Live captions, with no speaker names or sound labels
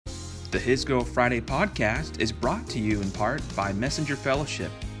The His Girl Friday podcast is brought to you in part by Messenger Fellowship,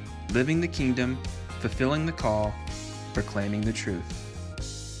 living the kingdom, fulfilling the call, proclaiming the truth.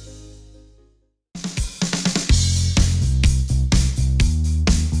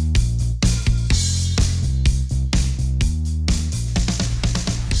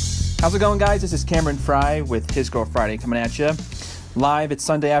 How's it going, guys? This is Cameron Fry with His Girl Friday coming at you live. It's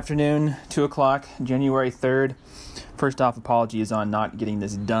Sunday afternoon, 2 o'clock, January 3rd. First off, apologies on not getting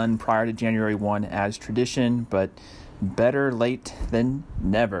this done prior to January 1 as tradition, but better late than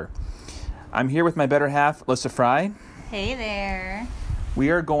never. I'm here with my better half, Alyssa Fry. Hey there. We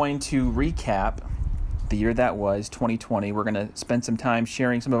are going to recap the year that was, 2020. We're going to spend some time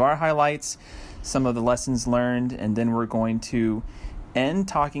sharing some of our highlights, some of the lessons learned, and then we're going to end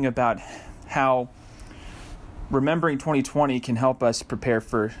talking about how remembering 2020 can help us prepare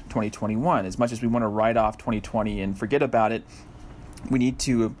for 2021. As much as we want to write off 2020 and forget about it, we need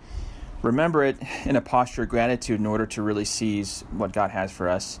to remember it in a posture of gratitude in order to really seize what God has for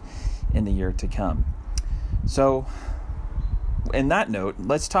us in the year to come. So, in that note,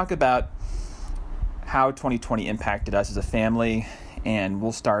 let's talk about how 2020 impacted us as a family, and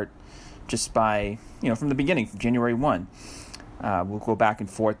we'll start just by, from the beginning, from January 1. We'll go back and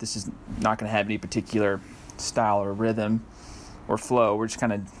forth. This is not going to have any particular style or rhythm or flow. We're just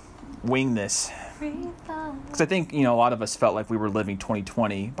kind of wing this. Because I think, a lot of us felt like we were living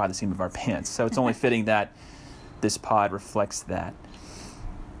 2020 by the seam of our pants. So it's only fitting that this pod reflects that.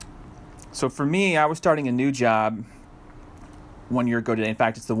 So for me, I was starting a new job 1 year ago today. In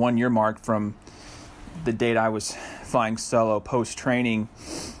fact, it's the 1 year mark from the date I was flying solo post-training,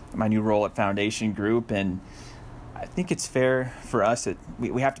 my new role at Foundation Group. And I think it's fair for us that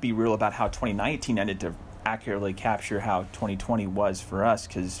we have to be real about how 2019 ended to accurately capture how 2020 was for us,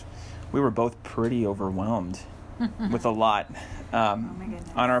 because we were both pretty overwhelmed with a lot on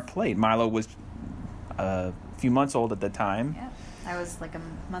our plate. Milo was a few months old at the time. Yeah, I was like a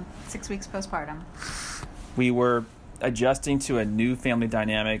month, 6 weeks postpartum. We were adjusting to a new family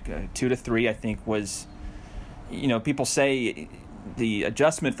dynamic. 2 to 3, I think, was, people say the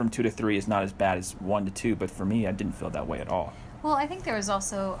adjustment from 2 to 3 is not as bad as 1 to 2, but for me, I didn't feel that way at all. Well, I think there was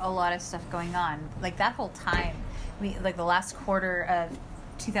also a lot of stuff going on. Like that whole time, the last quarter of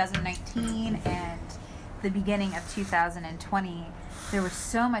 2019 and the beginning of 2020, there was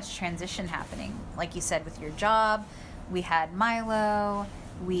so much transition happening. Like you said, with your job, we had Milo,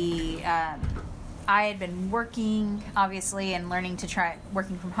 I had been working, obviously, and learning to try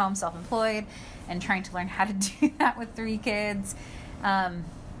working from home, self-employed, and trying to learn how to do that with 3 kids.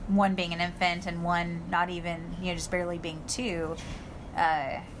 One being an infant and one not even, just barely being 2.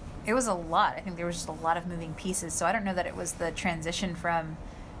 It was a lot. I think there was just a lot of moving pieces. So I don't know that it was the transition from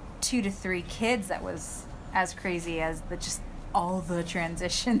 2 to 3 kids that was as crazy as all the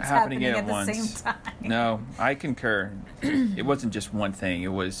transitions happening at the same time. No, I concur. It wasn't just one thing.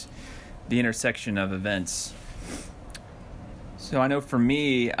 It was the intersection of events. So I know for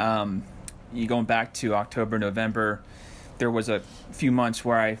me, you going back to October, November, there was a few months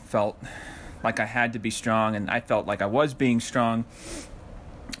where I felt like I had to be strong, and I felt like I was being strong.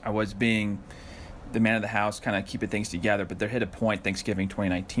 I was being the man of the house, kind of keeping things together. But there hit a point, Thanksgiving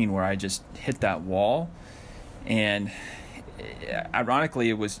 2019, where I just hit that wall. And ironically,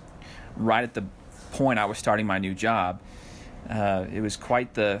 it was right at the point I was starting my new job. It was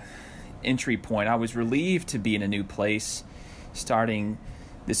quite the entry point. I was relieved to be in a new place, starting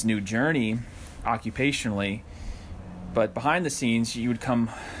this new journey occupationally. But behind the scenes, I would come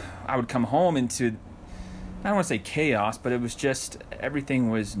home into, I don't want to say chaos, but it was just, everything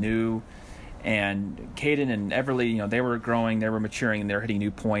was new. And Caden and Everly, they were growing, they were maturing, and they were hitting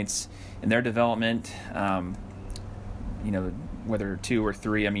new points in their development. Whether 2 or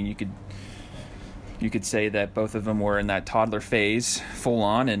 3, you could say that both of them were in that toddler phase, full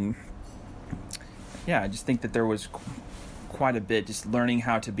on. And yeah, I just think that there was quite a bit, just learning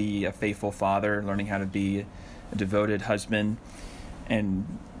how to be a faithful father, learning how to be a devoted husband,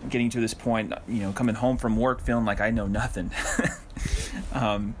 and getting to this point, coming home from work feeling like I know nothing.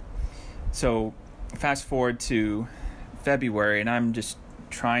 So fast forward to February, and I'm just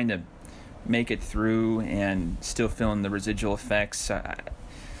trying to make it through and still feeling the residual effects.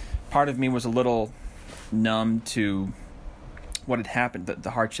 Part of me was a little numb to what had happened,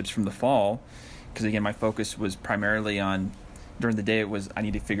 the hardships from the fall, because again, my focus was primarily on, during the day it was, I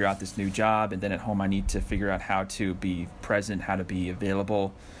need to figure out this new job, and then at home I need to figure out how to be present, how to be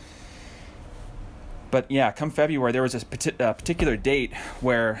available. But yeah, come February, there was a particular date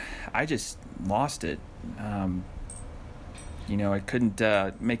where I just lost it. I couldn't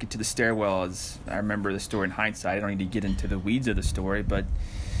make it to the stairwell, as I remember the story in hindsight. I don't need to get into the weeds of the story, but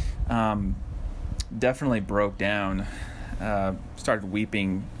definitely broke down, started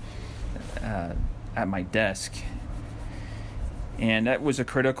weeping at my desk. And that was a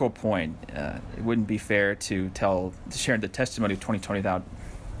critical point. It wouldn't be fair to share the testimony of 2020 without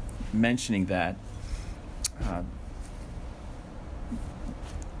mentioning that,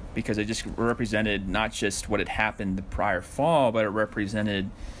 because it just represented not just what had happened the prior fall, but it represented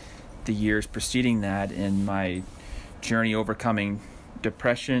the years preceding that in my journey overcoming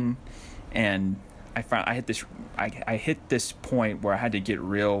depression. And I hit this point where I had to get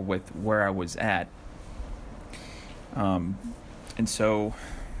real with where I was at. And so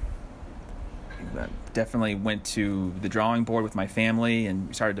definitely went to the drawing board with my family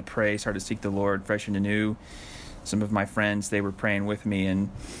and started to pray, started to seek the Lord fresh and anew. Some of my friends, they were praying with me, and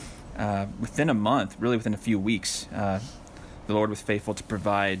within a month, really within a few weeks, the Lord was faithful to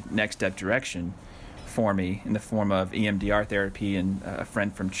provide next step direction for me in the form of EMDR therapy. And a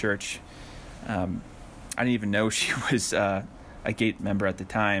friend from church, I didn't even know she was a Gate member at the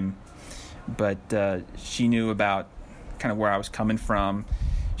time, but she knew about kind of where I was coming from.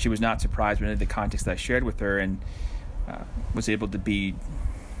 She was not surprised with the context that I shared with her, and I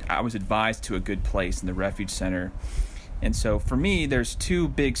was advised to a good place in the Refuge Center. And so for me, there's two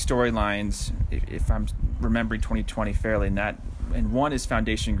big storylines, if I'm remembering 2020 fairly, and one is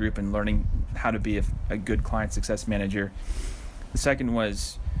Foundation Group and learning how to be a good client success manager. The second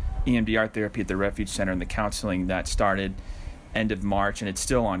was EMDR therapy at the Refuge Center and the counseling that started end of March, and it's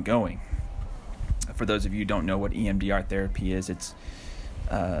still ongoing. For those of you who don't know what EMDR therapy is, it's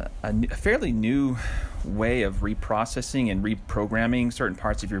a fairly new way of reprocessing and reprogramming certain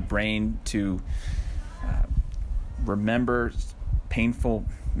parts of your brain to remember painful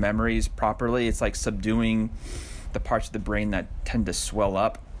memories properly. It's like subduing the parts of the brain that tend to swell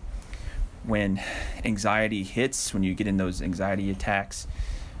up when anxiety hits, when you get in those anxiety attacks.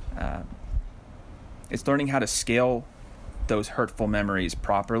 It's learning how to scale those hurtful memories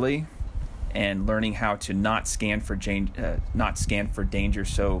properly and learning how to not scan for danger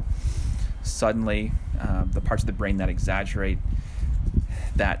so suddenly, the parts of the brain that exaggerate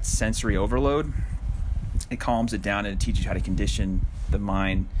that sensory overload. It calms it down, and it teaches you how to condition the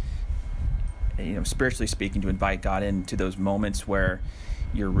mind, spiritually speaking, to invite God into those moments where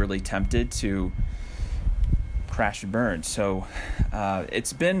you're really tempted to crash and burn. So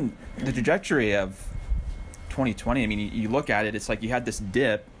it's been the trajectory of 2020. I mean, you look at it, it's like you had this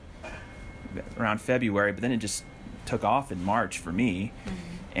dip around February, but then it just took off in March for me. Mm-hmm.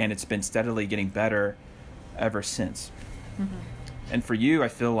 And it's been steadily getting better ever since. Mm-hmm. And for you, I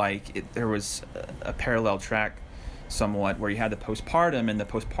feel like there was a parallel track somewhat where you had the postpartum, and the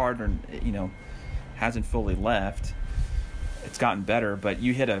postpartum, hasn't fully left. It's gotten better, but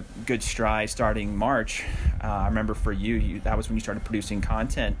you hit a good stride starting March. I remember for you, that was when you started producing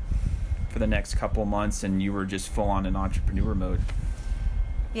content for the next couple months, and you were just full on in entrepreneur mode.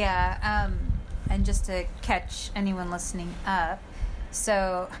 Yeah, and just to catch anyone listening up,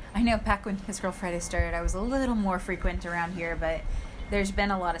 so I know back when His Girl Friday started, I was a little more frequent around here, but there's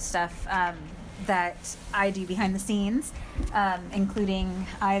been a lot of stuff that I do behind the scenes, including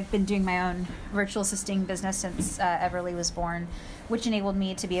I've been doing my own virtual assisting business since Everly was born, which enabled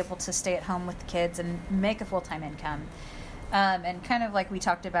me to be able to stay at home with the kids and make a full-time income. And kind of like we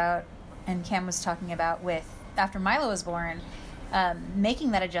talked about and Cam was talking about with after Milo was born,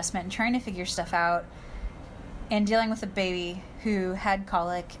 making that adjustment and trying to figure stuff out and dealing with a baby who had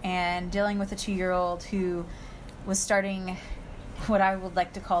colic and dealing with a 2-year-old who was starting what I would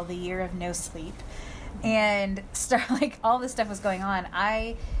like to call the year of no sleep, and all this stuff was going on.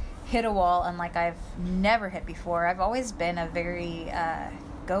 I hit a wall unlike I've never hit before. I've always been a very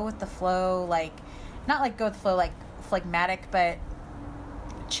go with the flow, not like go with the flow like phlegmatic, but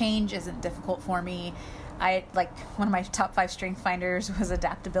change isn't difficult for me. I one of my top 5 strength finders was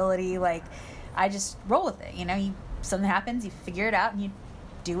adaptability. I just roll with it. Something happens, you figure it out, and you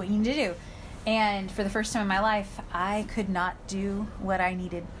do what you need to do. And for the first time in my life, I could not do what I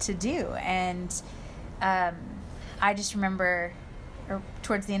needed to do. And I just remember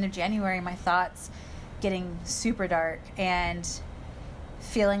towards the end of January, my thoughts getting super dark and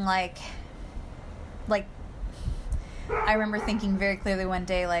feeling like I remember thinking very clearly one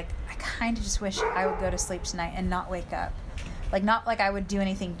day, I kind of just wish I would go to sleep tonight and not wake up. Not like I would do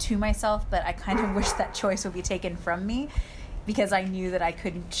anything to myself, but I kind of wish that choice would be taken from me, because I knew that I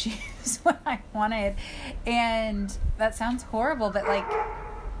couldn't choose what I wanted. And that sounds horrible, but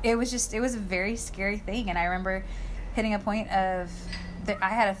it was a very scary thing. And I remember hitting a point of that I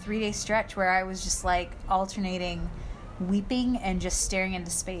had a 3-day stretch where I was just alternating weeping and just staring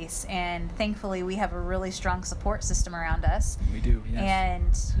into space. And thankfully, we have a really strong support system around us. We do, yes.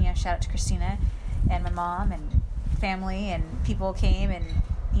 And, you know, shout out to Christina and my mom and family, and people came and,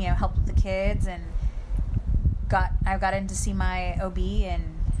 you know, helped with the kids, and I got in to see my OB,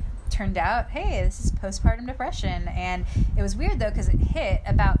 and turned out, hey, this is postpartum depression. And it was weird though, because it hit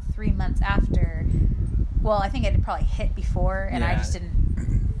about 3 months after. Well, I think it had probably hit before, and I just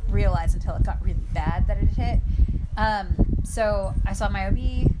didn't realize until it got really bad that it had hit. So I saw my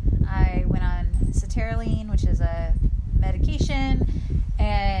OB. I went on sertraline, which is a medication,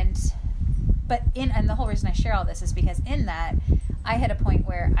 and the whole reason I share all this is because in that, I hit a point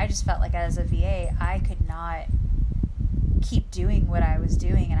where I just felt like as a VA, I could not keep doing what I was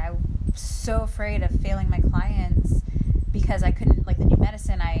doing, and I was so afraid of failing my clients because I couldn't, like the new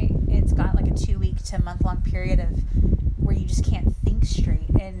medicine, it's got like a 2-week to month-long period of where you just can't think straight,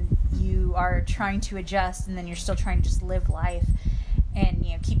 and you are trying to adjust, and then you're still trying to just live life and,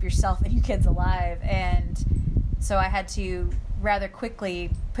 you know, keep yourself and your kids alive. And so I had to rather quickly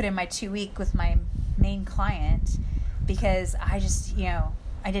put in my 2-week with my main client, because I just, you know,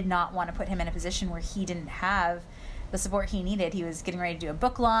 I did not want to put him in a position where he didn't have the support he needed. He was getting ready to do a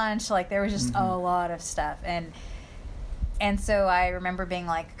book launch. Like, there was just a lot of stuff. And so I remember being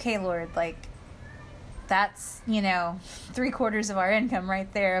like, okay, Lord, like, that's, you know, 3/4 of our income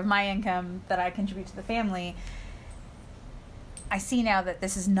right there, of my income that I contribute to the family. I see now that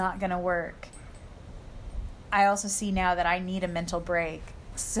this is not going to work. I also see now that I need a mental break.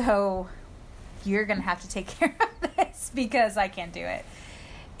 So you're going to have to take care of this, because I can't do it.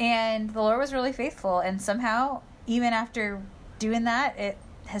 And the Lord was really faithful. And somehow, even after doing that, it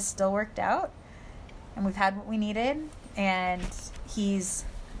has still worked out. And we've had what we needed. And he's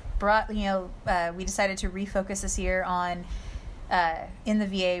brought, you know, we decided to refocus this year on, in the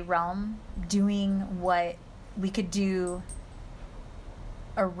VA realm, doing what we could do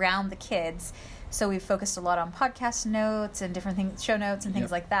around the kids. So we've focused a lot on podcast notes and different things, show notes and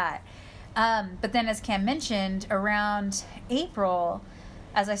things like that. But then, as Cam mentioned, around April,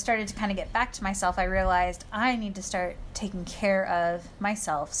 as I started to kind of get back to myself, I realized I need to start taking care of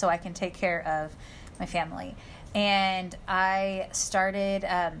myself so I can take care of my family. And I started,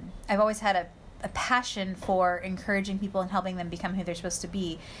 I've always had a passion for encouraging people and helping them become who they're supposed to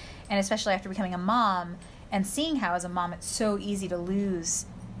be. And especially after becoming a mom and seeing how, as a mom, it's so easy to lose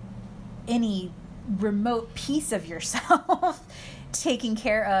any remote piece of yourself taking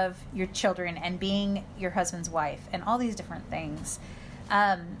care of your children and being your husband's wife and all these different things.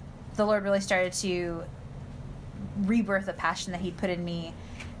 The Lord really started to rebirth a passion that he'd put in me,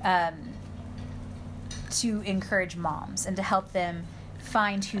 to encourage moms and to help them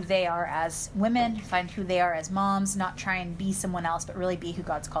find who they are as women, find who they are as moms, not try and be someone else, but really be who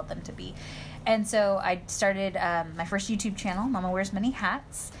God's called them to be. And so I started my first YouTube channel, Mama Wears Many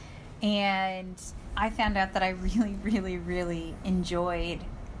Hats, and I found out that I really, really, really enjoyed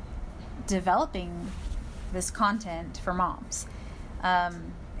developing this content for moms.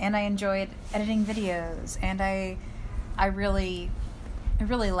 And I enjoyed editing videos, and I really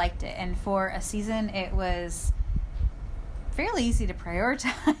liked it. And for a season, it was fairly easy to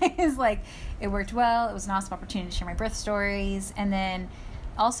prioritize. Like, it worked well. It was an awesome opportunity to share my birth stories. And then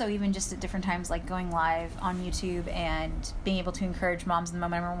also, even just at different times, like going live on YouTube and being able to encourage moms in the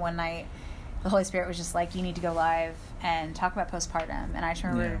moment. I remember one night, the Holy Spirit was just like, you need to go live and talk about postpartum. And I just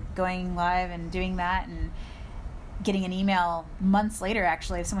remember going live and doing that, and getting an email months later,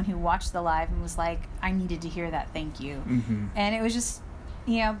 actually, of someone who watched the live and was like, I needed to hear that. Thank you. And it was just,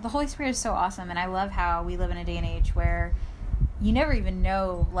 you know, the Holy Spirit is so awesome. And I love how we live in a day and age where you never even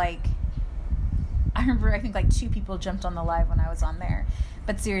know, like, I remember, I think like 2 people jumped on the live when I was on there.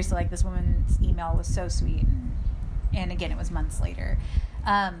 But seriously, like, this woman's email was so sweet. And again, it was months later.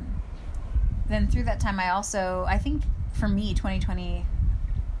 Then through that time, I think for me, 2020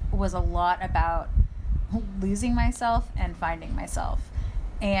 was a lot about losing myself and finding myself,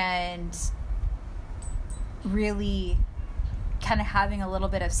 and really kind of having a little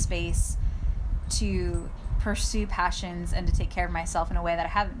bit of space to pursue passions and to take care of myself in a way that I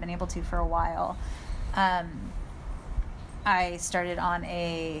haven't been able to for a while. I started on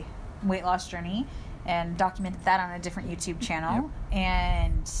a weight loss journey and documented that on a different YouTube channel,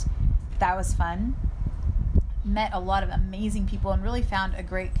 and that was fun. Met a lot of amazing people and really found a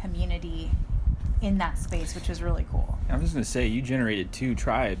great community in that space, which was really cool. I was just going to say, you generated 2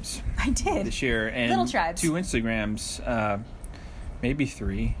 tribes. I did. This year. And little tribes. 2 Instagrams, maybe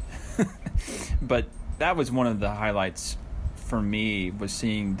 3. But that was one of the highlights for me, was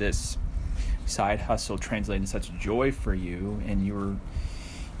seeing this side hustle translate into such joy for you, and you were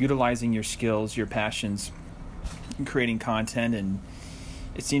utilizing your skills, your passions creating content, and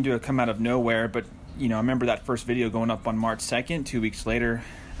it seemed to have come out of nowhere. But I remember that first video going up on March 2nd, 2 weeks later,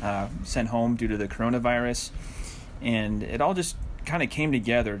 sent home due to the coronavirus, and it all just kind of came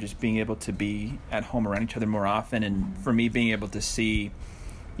together, just being able to be at home around each other more often, and for me being able to see,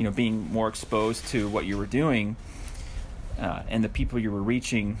 being more exposed to what you were doing and the people you were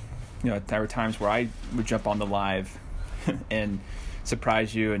reaching. There were times where I would jump on the live and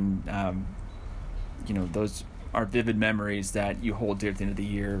surprise you, and those are vivid memories that you hold dear at the end of the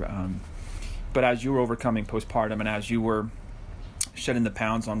year. But as you were overcoming postpartum, and as you were shedding the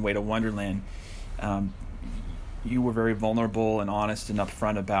pounds on Way to Wonderland, you were very vulnerable and honest and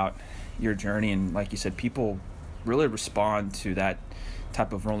upfront about your journey. And like you said, people really respond to that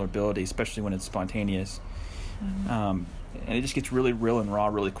type of vulnerability, especially when it's spontaneous. And it just gets really real and raw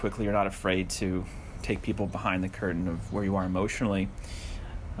really quickly. You're not afraid to take people behind the curtain of where you are emotionally.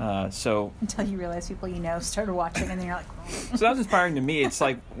 So until you realize people started watching, and then you're like, oh. So that was inspiring to me. It's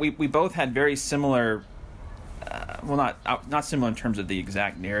like we both had very similar, not similar in terms of the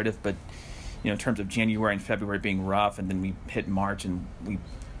exact narrative, but in terms of January and February being rough, and then we hit March and we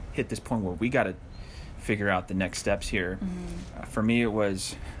hit this point where we got to figure out the next steps here. For me, it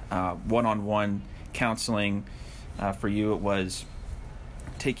was one-on-one counseling. For you, it was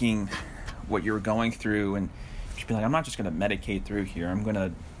taking what you were going through and just be like, I'm not just going to medicate through here. I'm going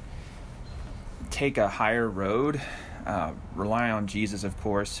to take a higher road, rely on Jesus, of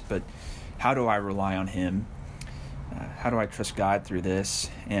course, but how do I rely on him? How do I trust God through this?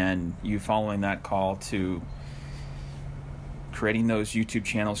 And you following that call to creating those YouTube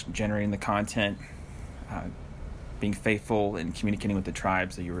channels, generating the content, being faithful and communicating with the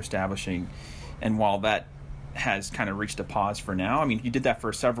tribes that you were establishing. And while that has kind of reached a pause for now, you did that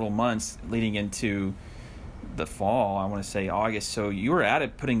for several months leading into the fall, I want to say August. So you were at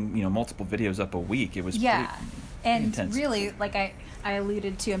it putting, multiple videos up a week. It was pretty intense. Really, like I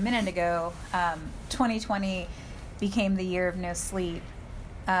alluded to a minute ago, 2020 became the year of no sleep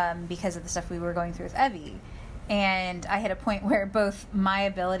because of the stuff we were going through with Evie. And I hit a point where both my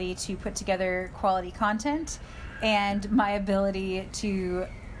ability to put together quality content and my ability to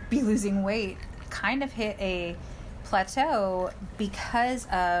be losing weight kind of hit a plateau because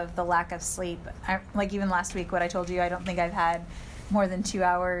of the lack of sleep. Like even last week, what I told you, I don't think I've had more than 2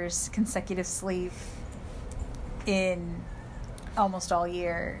 hours consecutive sleep in almost all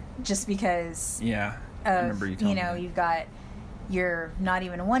year, just because I remember you telling me. You've got you're not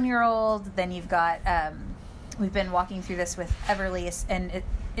even a 1-year-old, then you've got we've been walking through this with Everly, and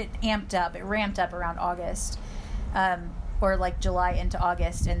it ramped up around August, or like July into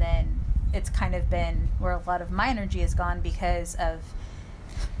August, and then it's kind of been where a lot of my energy has gone because of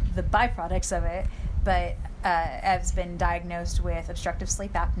the byproducts of it. But Ev's been diagnosed with obstructive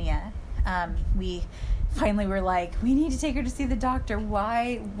sleep apnea. We finally were like, we need to take her to see the doctor.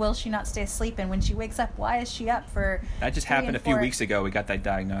 Why will she not stay asleep? And when she wakes up, why is she up for... That just happened a few weeks ago. We got that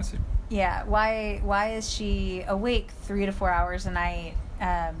diagnosis. Yeah. Why is she awake 3 to 4 hours a night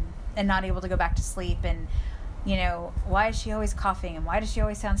and not able to go back to sleep? And, why is she always coughing? And why does she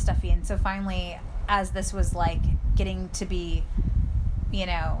always sound stuffy? And so finally, as this was like getting to be,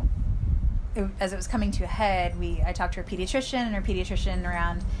 as it was coming to a head, I talked to her pediatrician, and her pediatrician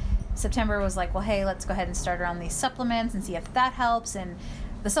around September was like, well, hey, let's go ahead and start her on these supplements and see if that helps. And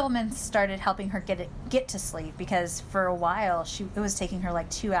the supplements started helping her get to sleep, because for a while it was taking her like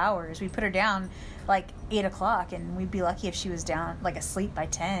 2 hours. We'd put her down like 8 o'clock, and we'd be lucky if she was down like asleep by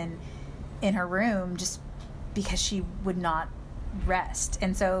 10 in her room, just because she would not rest.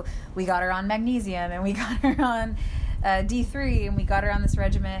 And so we got her on magnesium, and we got her on D3, and we got her on this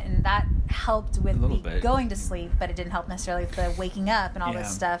regimen, and that helped with going to sleep, but it didn't help necessarily with the waking up and all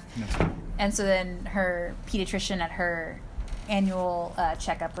this stuff. And so then her pediatrician at her annual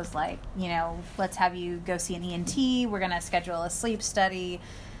checkup was like, let's have you go see an ENT. We're going to schedule a sleep study,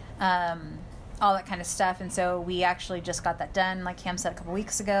 all that kind of stuff. And so we actually just got that done, like Cam said, a couple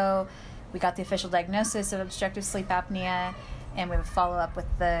weeks ago. We got the official diagnosis of obstructive sleep apnea, and we have a follow-up with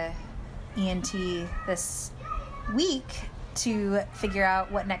the ENT this week to figure out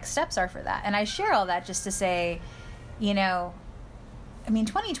what next steps are for that. And I share all that just to say,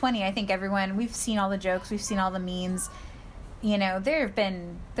 2020, I think we've seen all the jokes, we've seen all the memes.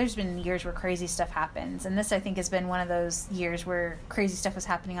 There's been years where crazy stuff happens, and this, I think, has been one of those years where crazy stuff was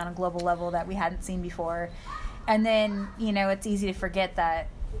happening on a global level that we hadn't seen before. And then, it's easy to forget that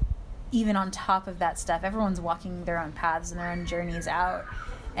even on top of that stuff, everyone's walking their own paths and their own journeys out.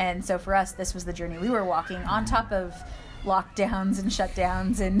 And so for us, this was the journey we were walking on top of lockdowns and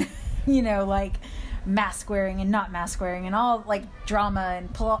shutdowns and, like mask wearing and not mask wearing and all like drama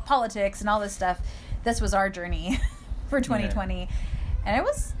and politics and all this stuff. this was our journey for 2020, and it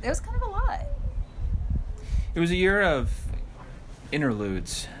was kind of a lot. It was a year of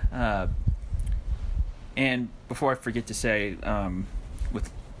interludes, and before I forget to say,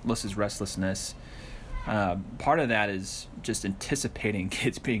 with Lissa's restlessness, part of that is just anticipating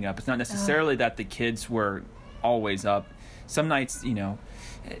kids being up. It's not necessarily that the kids were always up. Some nights,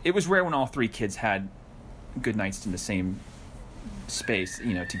 it was rare when all three kids had good nights in the same space,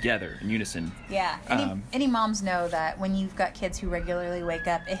 together in unison. Yeah. Any moms know that when you've got kids who regularly wake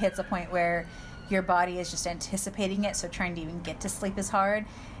up, it hits a point where your body is just anticipating it, so trying to even get to sleep is hard,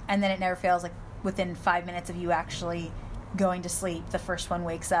 and then it never fails. Like within 5 minutes of you actually going to sleep, the first one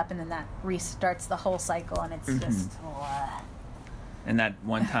wakes up, and then that restarts the whole cycle, and it's just And that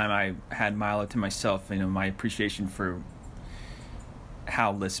one time I had Milo to myself, my appreciation for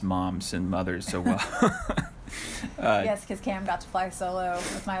how Liz moms and mothers so well. Yes, because Cam got to fly solo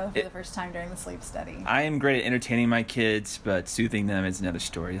with Milo for the first time during the sleep study. I am great at entertaining my kids, but soothing them is another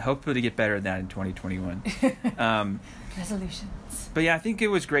story. Hopefully to get better at that in 2021. Resolutions. But yeah, I think it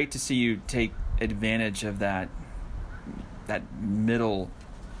was great to see you take advantage of that middle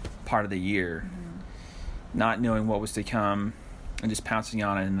part of the year, not knowing what was to come and just pouncing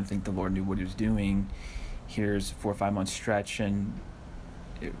on it. And I think the Lord knew what he was doing. Here's a 4 or 5 month stretch, and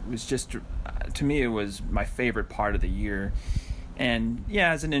it was just, to me, it was my favorite part of the year. And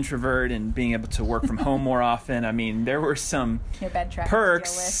yeah, as an introvert and being able to work from home more often, I mean, there were some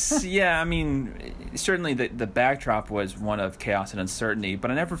perks. Yeah, I mean, certainly the backdrop was one of chaos and uncertainty,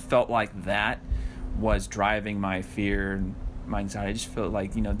 but I never felt like that was driving my fear and my anxiety. I just felt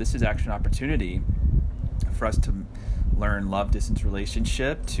like, this is actually an opportunity for us to learn love-distance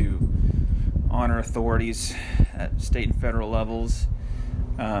relationship, to honor authorities at state and federal levels,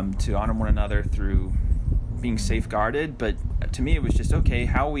 to honor one another through being safeguarded. But to me, it was just, okay,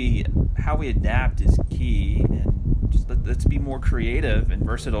 how we adapt is key, and just let's be more creative and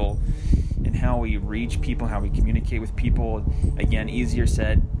versatile in how we reach people, how we communicate with people. Again, easier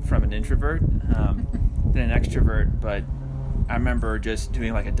said from an introvert than an extrovert, but I remember just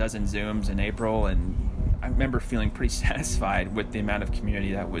doing like a dozen Zooms in April, and I remember feeling pretty satisfied with the amount of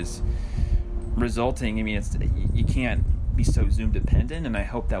community that was resulting. I mean, you can't be so Zoom dependent, and I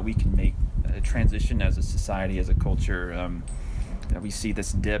hope that we can make a transition as a society, as a culture, that we see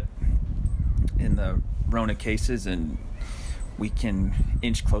this dip in the Rona cases and we can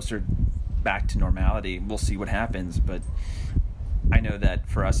inch closer back to normality. We'll see what happens, but I know that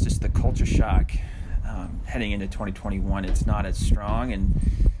for us, just the culture shock heading into 2021, it's not as strong, and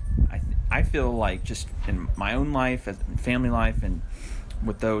I feel like just in my own life, as family life, and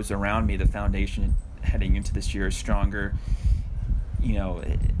with those around me, the foundation heading into this year is stronger.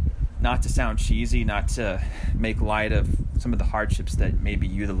 Not to sound cheesy, not to make light of some of the hardships that maybe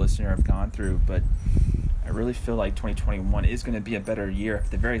you, the listener, have gone through, but I really feel like 2021 is going to be a better year, at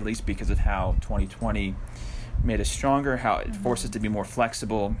the very least because of how 2020 made us stronger, how it forced us to be more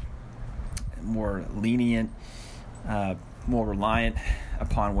flexible, more lenient, more reliant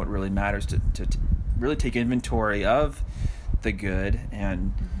upon what really matters, to really take inventory of the good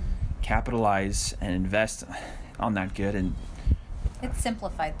and capitalize and invest on that good. And it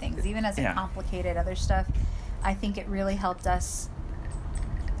simplified things, even as it complicated other stuff. I think it really helped us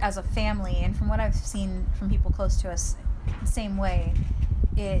as a family, and from what I've seen from people close to us, the same way,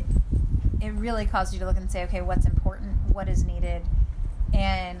 it really caused you to look and say, okay, what's important, what is needed.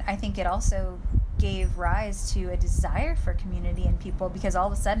 And I think it also gave rise to a desire for community in people, because all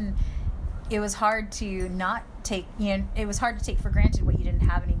of a sudden it was hard to not take, it was hard to take for granted what you didn't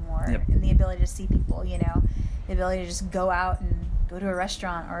have anymore. Yep. And the ability to see people, the ability to just go out and go to a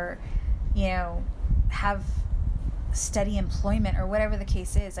restaurant, or, have steady employment, or whatever the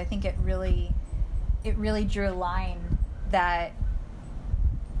case is. I think it really drew a line that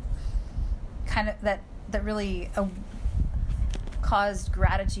kind of, that really caused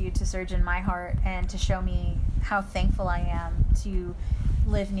gratitude to surge in my heart, and to show me how thankful I am to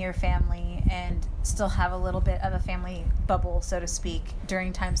live near family and still have a little bit of a family bubble, so to speak,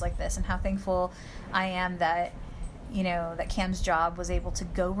 during times like this, and how thankful I am that, that Cam's job was able to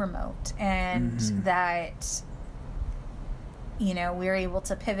go remote, and that, we were able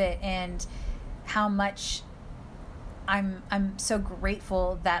to pivot, and how much I'm so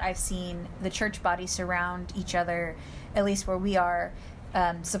grateful that I've seen the church body surround each other, at least where we are,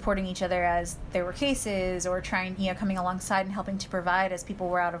 supporting each other as there were cases, or trying, coming alongside and helping to provide as people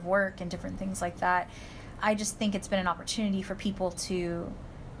were out of work and different things like that. I just think it's been an opportunity for people to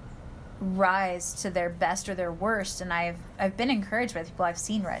rise to their best or their worst, and I've been encouraged by the people I've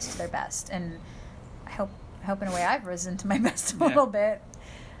seen rise to their best, and I hope in a way I've risen to my best a little bit.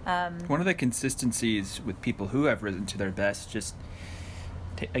 One of the consistencies with people who have risen to their best, just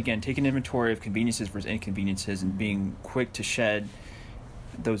again, taking inventory of conveniences versus inconveniences and being quick to shed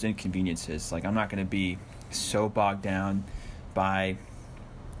those inconveniences. Like, I'm not going to be so bogged down by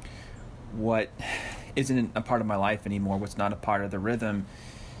what isn't a part of my life anymore, what's not a part of the rhythm.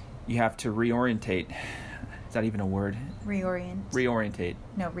 You have to reorientate. Is that even a word? Reorientate.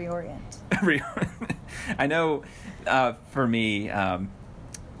 No, reorient. I know for me,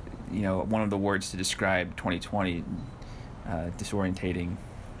 one of the words to describe 2020, disorientating.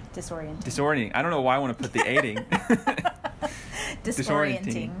 I don't know why I want to put the aiding.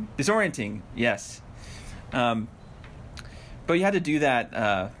 Disorienting, yes. But you had to do that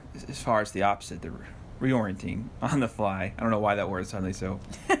as far as the opposite, the reorienting on the fly. I don't know why that word is suddenly so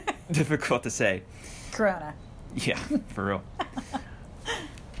difficult to say. Corona. Yeah, for real.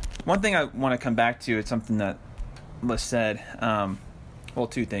 One thing I want to come back to is something that Liz said. Well,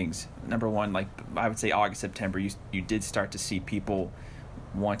 two things. Number one, like I would say August, September, you did start to see people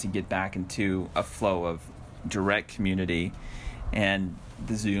want to get back into a flow of direct community, and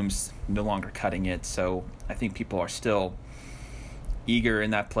the Zoom's no longer cutting it. So I think people are still eager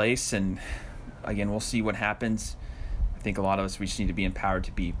in that place, and again, we'll see what happens. I think a lot of us, we just need to be empowered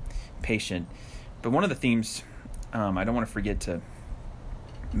to be patient. But one of the themes I don't want to forget to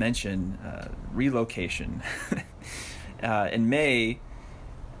mention, relocation. In May,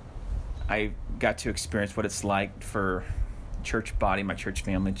 I got to experience what it's like for my church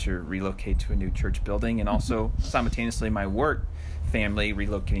family to relocate to a new church building, and also simultaneously my work family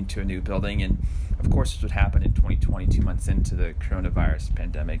relocating to a new building. And of course, this would happen in 2020, 2 months into the coronavirus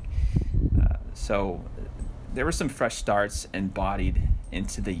pandemic. So there were some fresh starts embodied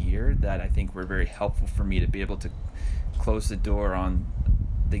into the year that I think were very helpful for me to be able to close the door on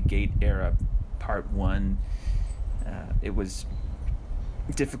the Gate era part one. It was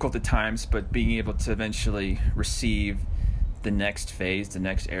difficult at times, but being able to eventually receive the next phase, the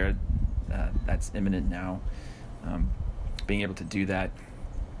next era that's imminent now, being able to do that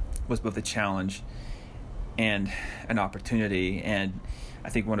was both a challenge and an opportunity. And I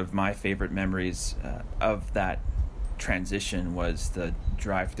think one of my favorite memories of that transition was the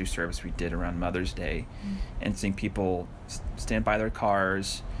drive-through service we did around Mother's Day, and seeing people stand by their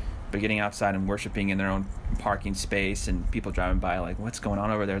cars, but getting outside and worshiping in their own parking space, and people driving by like, what's going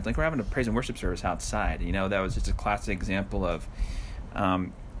on over there? It's like, we're having a praise and worship service outside. That was just a classic example of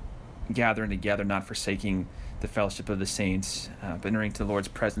gathering together, not forsaking the fellowship of the saints, but entering to the Lord's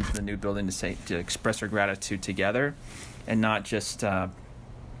presence in the new building to express our gratitude together, and not just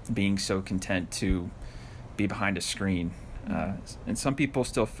being so content to be behind a screen. And some people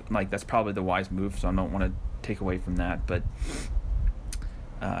still like that's probably the wise move, so I don't want to take away from that, but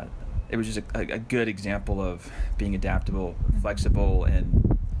it was just a good example of being adaptable, flexible,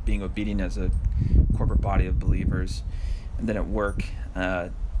 and being obedient as a corporate body of believers. And then at work,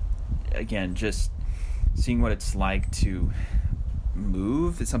 again, just seeing what it's like to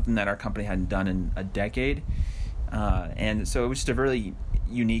move is something that our company hadn't done in a decade. And so it was just a really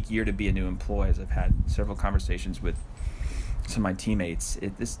unique year to be a new employee, as I've had several conversations with some of my teammates.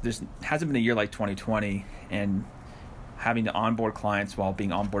 This hasn't been a year like 2020, and having to onboard clients while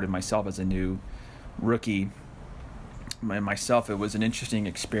being onboarded myself as a new rookie myself, it was an interesting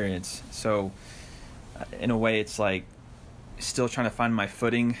experience. So in a way, it's like still trying to find my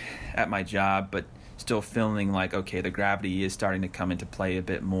footing at my job, but still feeling like, okay, the gravity is starting to come into play a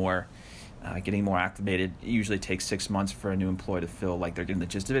bit more, getting more acclimated. It usually takes 6 months for a new employee to feel like they're getting the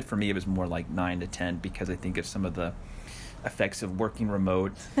gist of it. For me, it was more like 9 to 10, because I think of some of the effects of working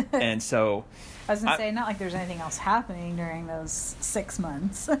remote. And so I was going to say, not like there's anything else happening during those 6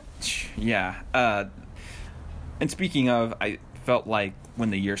 months. Yeah. And speaking of, I felt like when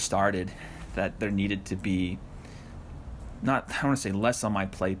the year started that there needed to be I don't want to say less on my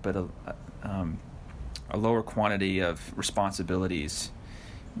plate, but a lower quantity of responsibilities.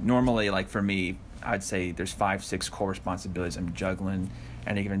 Normally, like for me, I'd say there's 5-6 core responsibilities I'm juggling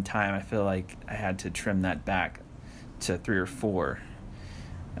at any given time. I feel like I had to trim that back to 3 or 4.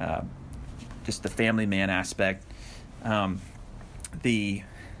 Just the family man aspect, the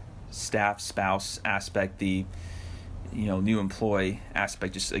spouse aspect, the new employee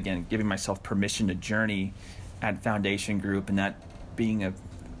aspect, just again giving myself permission to journey at Foundation Group, and that being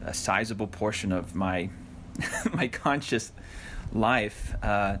a sizable portion of my my conscious life.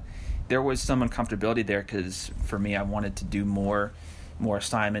 There was some uncomfortability there, because for me, I wanted to do more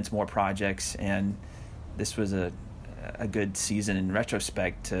assignments, more projects, and this was a good season in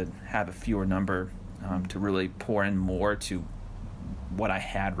retrospect to have a fewer number, to really pour in more to what I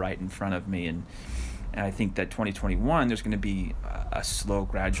had right in front of me. And And I think that 2021, there's going to be a slow,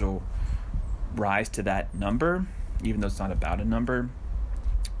 gradual rise to that number, even though it's not about a number.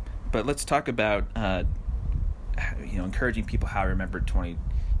 But let's talk about, encouraging people how to remember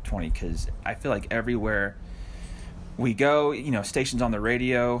 2020, because I feel like everywhere we go, stations on the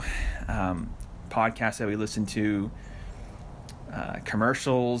radio, podcasts that we listen to,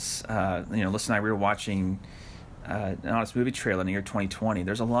 commercials, Lisa and I, we were watching an Honest Movie trailer in the year 2020.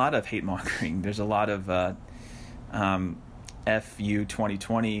 There's a lot of hate mongering. There's a lot of FU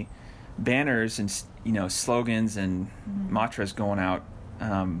 2020 banners and slogans and mantras going out,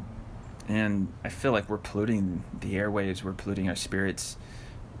 and I feel like we're polluting the airwaves. We're polluting our spirits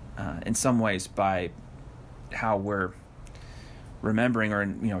in some ways by how we're remembering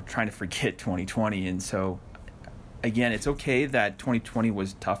or trying to forget 2020. And so again, it's okay that 2020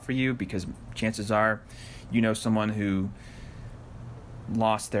 was tough for you, because chances are someone who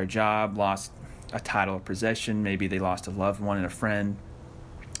lost their job, lost a title or possession. Maybe they lost a loved one and a friend.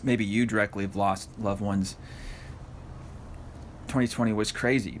 Maybe you directly have lost loved ones. 2020 was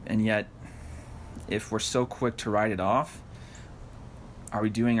crazy. And yet, if we're so quick to write it off, are we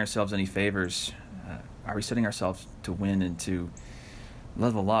doing ourselves any favors? Are we setting ourselves to win and to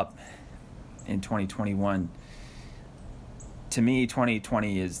level up in 2021? To me,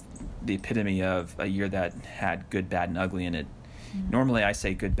 2020 is the epitome of a year that had good, bad, and ugly in it. Mm-hmm. Normally I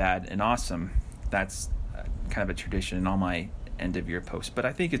say good, bad, and awesome. That's kind of a tradition in all my end-of-year posts. But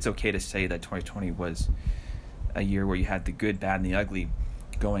I think it's okay to say that 2020 was a year where you had the good, bad, and the ugly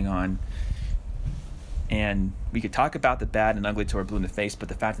going on. And we could talk about the bad and ugly till we're blue in the face, but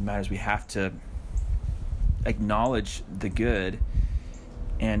the fact of the matter is we have to acknowledge the good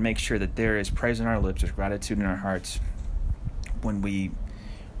and make sure that there is praise on our lips, there's gratitude in our hearts when we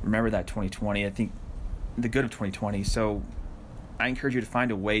remember that 2020. I think the good of 2020. So I encourage you to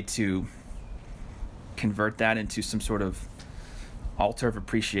find a way to convert that into some sort of altar of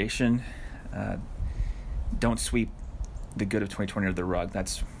appreciation. Don't sweep the good of 2020 under the rug.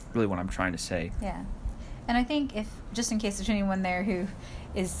 That's really what I'm trying to say. Yeah. And I think, if just in case there's anyone there who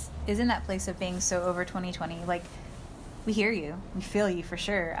is in that place of being so over 2020, like, we hear you, we feel you for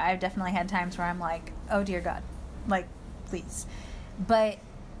sure. I've definitely had times where I'm like, oh dear God, like, please. But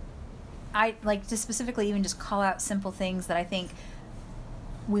I like to specifically even just call out simple things that I think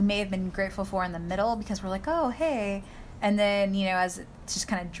we may have been grateful for in the middle, because we're like, oh, hey. And then, as it just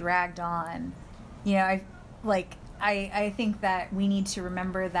kind of dragged on, I think that we need to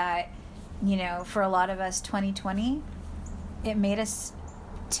remember that, for a lot of us, 2020, it made us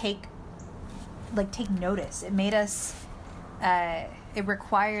take notice. It made us, it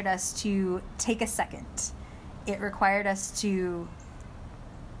required us to take a second. It required us to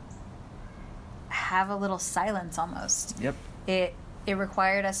have a little silence almost. Yep. It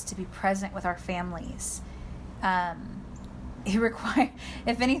required us to be present with our families.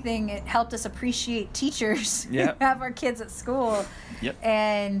 If anything, it helped us appreciate teachers yep. who have our kids at school. Yep.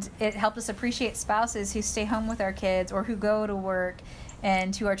 And it helped us appreciate spouses who stay home with our kids or who go to work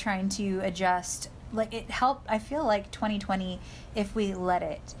and who are trying to adjust. Like, it helped. I feel like 2020, if we let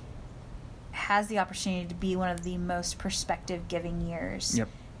it, has the opportunity to be one of the most perspective-giving years yep.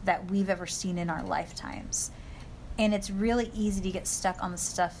 that we've ever seen in our lifetimes. And it's really easy to get stuck on the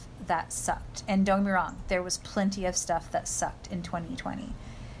stuff that sucked. And don't get me wrong, there was plenty of stuff that sucked in 2020.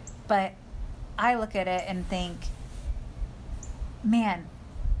 But I look at it and think, man,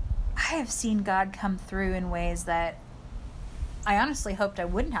 I have seen God come through in ways that I honestly hoped I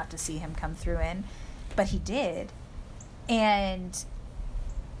wouldn't have to see him come through in, but he did. And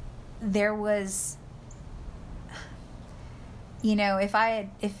there was,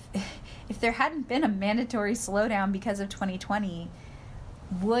 if there hadn't been a mandatory slowdown because of 2020,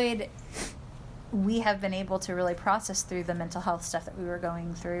 would we have been able to really process through the mental health stuff that we were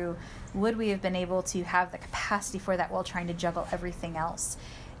going through? Would we have been able to have the capacity for that while trying to juggle everything else?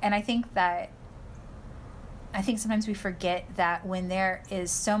 And I think sometimes we forget that when there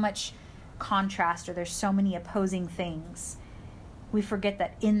is so much contrast or there's so many opposing things, we forget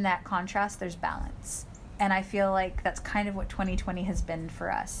that in that contrast there's balance. And I feel like that's kind of what 2020 has been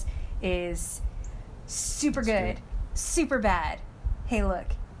for us, is super good, super bad. Hey, look,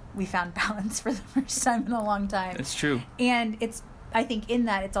 we found balance for the first time in a long time. It's true. And I think in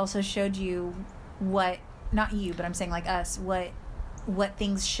that it's also showed you what, not you, but I'm saying like us, what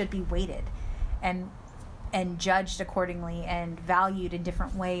things should be weighted and judged accordingly and valued in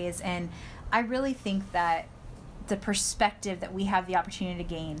different ways. And I really think that the perspective that we have the opportunity to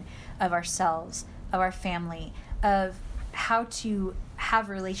gain of ourselves, of our family, of how to have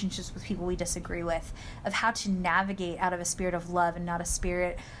relationships with people we disagree with, of how to navigate out of a spirit of love and not a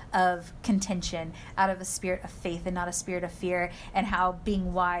spirit of contention, out of a spirit of faith and not a spirit of fear, and how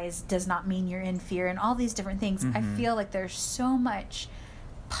being wise does not mean you're in fear, and all these different things. I feel like there's so much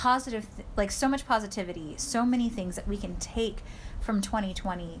so much positivity, so many things that we can take from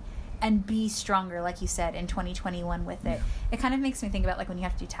 2020 and be stronger, like you said, in 2021 with it. It kind of makes me think about like when you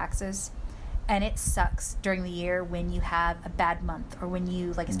have to do taxes, and it sucks during the year when you have a bad month, or when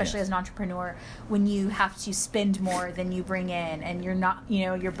you, like, especially as an entrepreneur, when you have to spend more than you bring in, and you're not,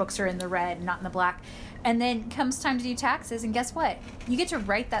 your books are in the red, not in the black. And then comes time to do taxes, and guess what? You get to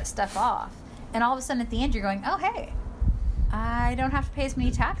write that stuff off. And all of a sudden at the end you're going, oh, hey, I don't have to pay as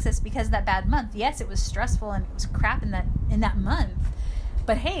many taxes because of that bad month. Yes, it was stressful and it was crap in that month.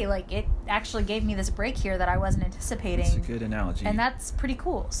 But hey, like, it actually gave me this break here that I wasn't anticipating. That's a good analogy. And that's pretty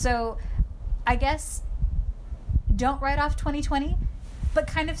cool. So I guess don't write off 2020, but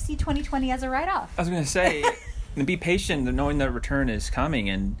kind of see 2020 as a write-off. I was going to say, and be patient, knowing the return is coming.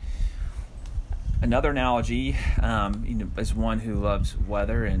 And another analogy, as one who loves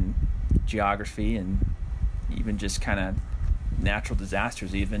weather and geography and even just kind of natural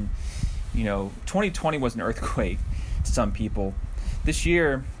disasters even, 2020 was an earthquake to some people. This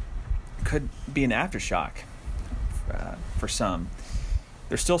year could be an aftershock for some.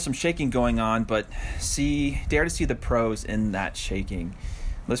 There's still some shaking going on, but dare to see the pros in that shaking.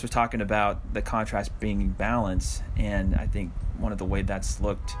 Liz was talking about the contrast being balance, and I think one of the way that's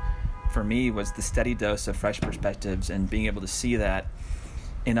looked for me was the steady dose of fresh perspectives and being able to see that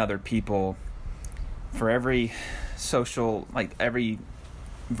in other people. For every every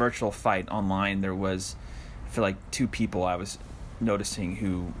virtual fight online, there was, I feel like, 2 people I was noticing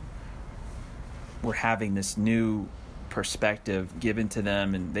who were having this new perspective given to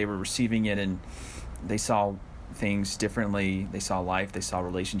them, and they were receiving it, and they saw things differently. They saw life, they saw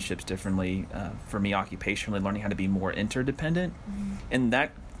relationships differently. For me, occupationally, learning how to be more interdependent, and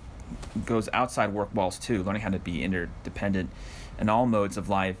that goes outside work walls too. Learning how to be interdependent in all modes of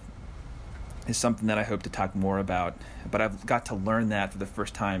life is something that I hope to talk more about. But I've got to learn that for the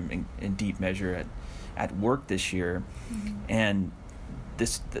first time in deep measure at work this year. And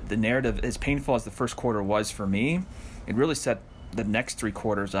the narrative, as painful as the first quarter was for me, it really set the next 3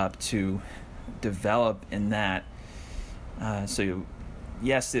 quarters up to develop in that. So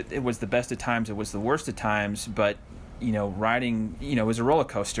yes, it was the best of times, it was the worst of times, but riding, it was a roller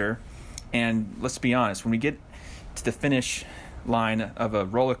coaster. And let's be honest, when we get to the finish line of a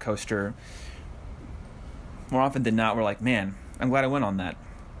roller coaster, more often than not, we're like, man, I'm glad I went on that.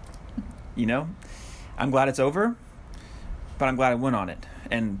 I'm glad it's over, but I'm glad I went on it.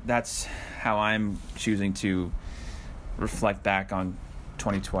 And that's how I'm choosing to reflect back on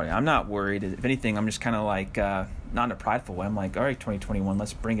 2020. I'm not worried. If anything, I'm just kind of like, not in a prideful way. I'm like, all right, 2021,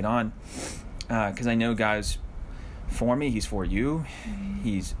 let's bring it on. Because I know God's for me. He's for you.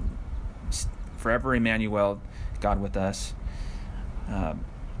 He's forever Emmanuel, God with us.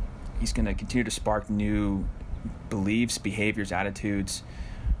 He's going to continue to spark new beliefs, behaviors, attitudes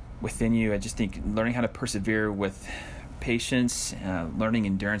within you. I just think learning how to persevere with patience, learning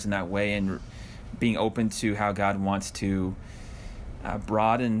endurance in that way, and being open to how God wants to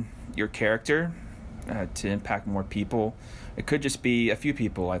broaden your character to impact more people. It could just be a few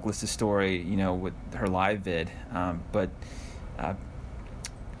people, like Liz's story, with her live vid. But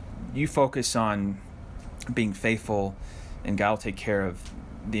you focus on being faithful, and God will take care of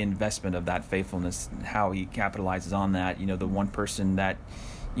the investment of that faithfulness, how He capitalizes on that. The one person that,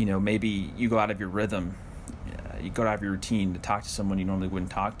 maybe you go out of your rhythm, you go out of your routine to talk to someone you normally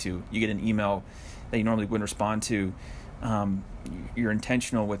wouldn't talk to. You get an email that you normally wouldn't respond to. You're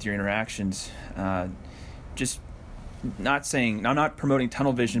intentional with your interactions. Just not saying, I'm not promoting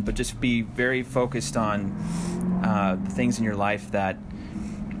tunnel vision, but just be very focused on the things in your life that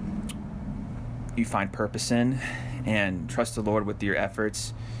you find purpose in, and trust the Lord with your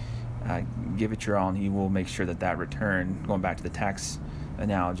efforts. Give it your all, and He will make sure that return, going back to the tax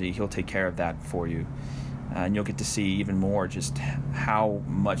analogy, He'll take care of that for you. And you'll get to see even more just how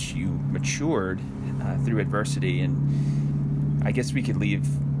much you matured through adversity. And I guess we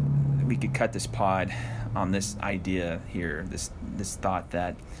could cut this pod on this idea here, this thought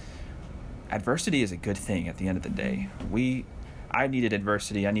that adversity is a good thing at the end of the day. I needed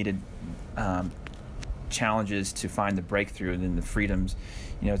adversity. I needed challenges to find the breakthrough, and then the freedoms.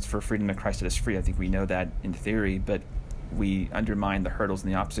 It's for freedom that Christ set us free. I think we know that in theory, but we undermine the hurdles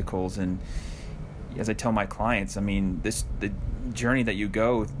and the obstacles. And as I tell my clients, the journey that you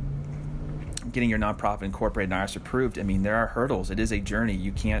go, getting your nonprofit incorporated and IRS approved, there are hurdles. It is a journey.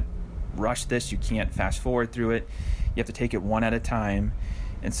 You can't rush this. You can't fast forward through it. You have to take it one at a time.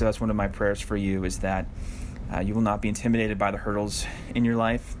 And so that's one of my prayers for you, is that you will not be intimidated by the hurdles in your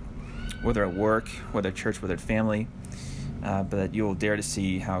life, whether at work, whether at church, whether at family, but that you will dare to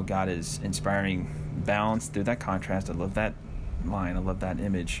see how God is inspiring balance through that contrast. I love that line. I love that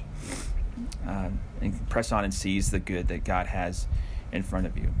image. And press on and seize the good that God has in front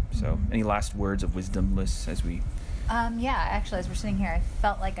of you. So any last words of wisdom, Liz, as we... Actually, as we're sitting here, I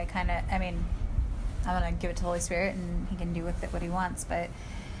felt like I'm going to give it to the Holy Spirit and he can do with it what he wants, but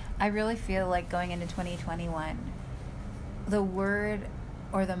I really feel like going into 2021, the word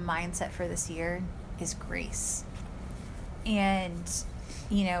or the mindset for this year is grace. And,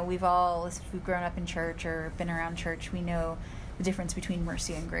 we've grown up in church or been around church, we know the difference between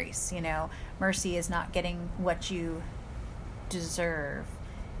mercy and grace. Mercy is not getting what you deserve,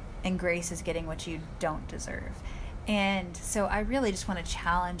 and grace is getting what you don't deserve. And so I really just want to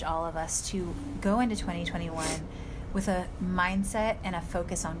challenge all of us to go into 2021 with a mindset and a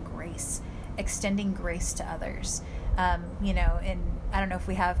focus on grace, extending grace to others. And I don't know if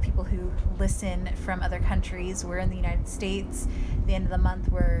we have people who listen from other countries. We're in the United States. At the end of the month,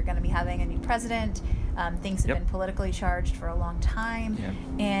 we're going to be having a new president. Things have been politically charged for a long time.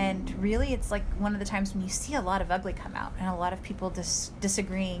 And really, it's like one of the times when you see a lot of ugly come out and a lot of people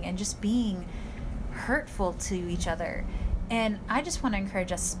disagreeing and just being hurtful to each other. And I just want to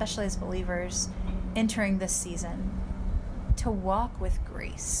encourage us, especially as believers entering this season, to walk with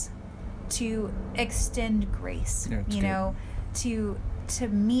grace, to extend grace, to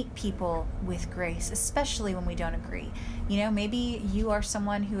meet people with grace, especially when we don't agree. Maybe you are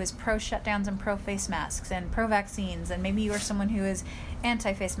someone who is pro shutdowns and pro face masks and pro vaccines, and maybe you are someone who is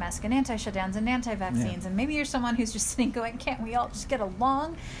anti face mask and anti shutdowns and anti vaccines, and maybe you're someone who's just sitting going, can't we all just get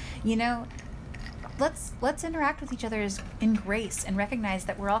along? Let's interact with each other in grace and recognize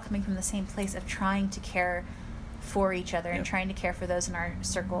that we're all coming from the same place of trying to care for each other and trying to care for those in our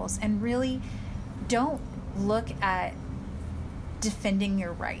circles. And really, don't look at defending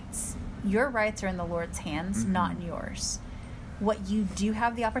your rights. Your rights are in the Lord's hands, not in yours. What you do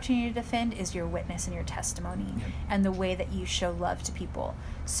have the opportunity to defend is your witness and your testimony and the way that you show love to people.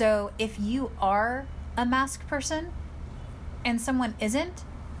 So if you are a masked person and someone isn't,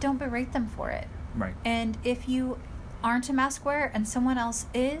 don't berate them for it. Right. And if you aren't a mask wearer and someone else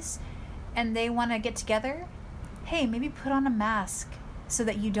is, and they want to get together, hey, maybe put on a mask so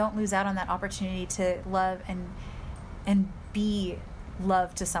that you don't lose out on that opportunity to love and be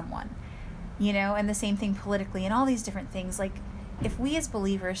love to someone. And the same thing politically and all these different things. Like, if we as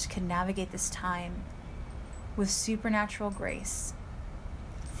believers can navigate this time with supernatural grace,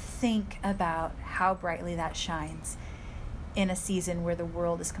 think about how brightly that shines in a season where the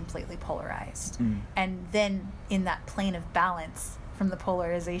world is completely polarized. And then in that plane of balance from the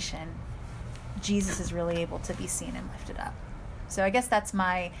polarization, Jesus is really able to be seen and lifted up. So I guess that's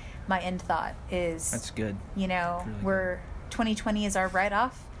my end thought is... That's good. Really 2020 is our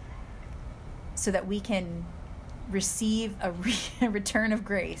write-off so that we can receive a return of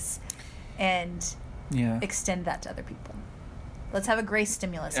grace and extend that to other people. Let's have a grace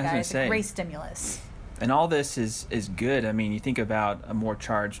stimulus, guys. A grace stimulus. And all this is good. I mean, you think about a more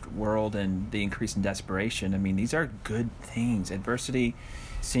charged world and the increase in desperation. I mean, these are good things. Adversity,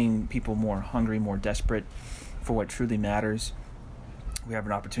 seeing people more hungry, more desperate for what truly matters. We have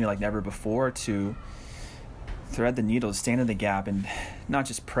an opportunity like never before to thread the needle, stand in the gap, and not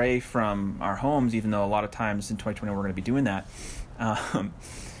just pray from our homes, even though a lot of times in 2020 we're going to be doing that,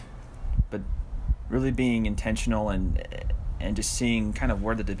 but really being intentional and just seeing kind of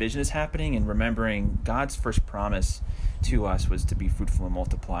where the division is happening and remembering God's first promise to us was to be fruitful and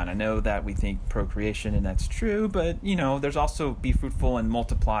multiply. And I know that we think procreation, and that's true, but there's also be fruitful and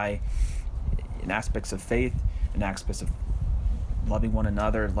multiply in aspects of faith, in aspects of loving one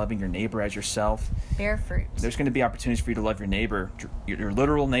another, loving your neighbor as yourself. Bear fruit. There's going to be opportunities for you to love your neighbor, your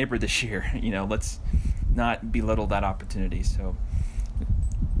literal neighbor this year. Let's not belittle that opportunity. So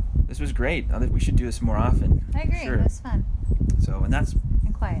this was great. I think we should do this more often. I agree. Sure. It was fun. So, and that's...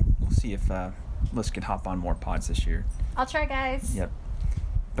 And quiet. We'll see if Liz can hop on more pods this year. I'll try, guys. Yep.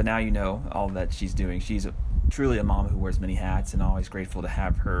 But now you know all that she's doing. She's truly a mom who wears many hats, and always grateful to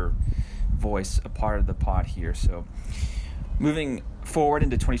have her voice a part of the pod here. So moving forward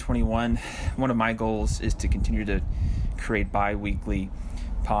into 2021, one of my goals is to continue to create bi-weekly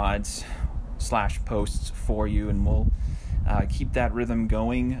pods / posts for you, and we'll keep that rhythm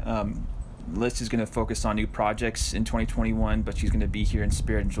going. Liz is going to focus on new projects in 2021, but she's going to be here in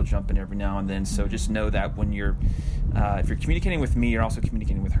spirit, and she'll jump in every now and then. So just know that when you're, if you're communicating with me, you're also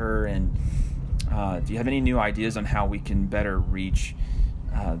communicating with her. And do you have any new ideas on how we can better reach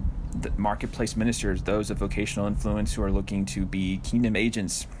the marketplace ministers, those of vocational influence who are looking to be kingdom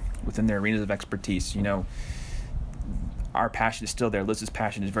agents within their arenas of expertise. Our passion is still there. Liz's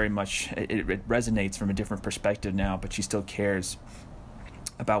passion is very much, it resonates from a different perspective now, but she still cares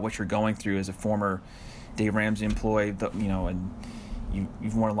about what you're going through as a former Dave Ramsey employee, and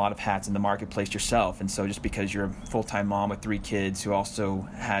you've worn a lot of hats in the marketplace yourself. And so just because you're a full-time mom with 3 kids who also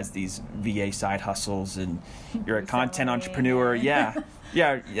has these VA side hustles, and you're a content entrepreneur. Yeah, we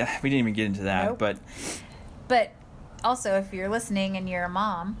didn't even get into that. Nope. But also, if you're listening and you're a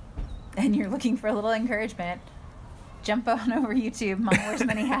mom and you're looking for a little encouragement, jump on over YouTube, Mom Wears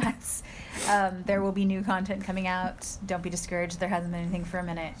Many Hats. There will be new content coming out. Don't be discouraged. There hasn't been anything for a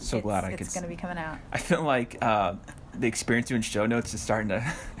minute. It's going to be coming out. I feel like the experience doing show notes is starting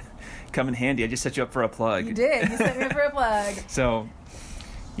to come in handy. I just set you up for a plug. You did. You set me up for a plug. So,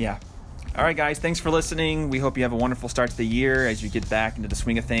 yeah. All right, guys. Thanks for listening. We hope you have a wonderful start to the year as you get back into the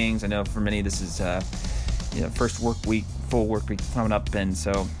swing of things. I know for many this is first full work week coming up, and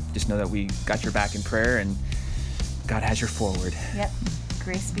so just know that we got your back in prayer, and God has your forward. Yep.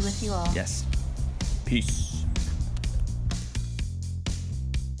 Grace be with you all. Yes. Peace.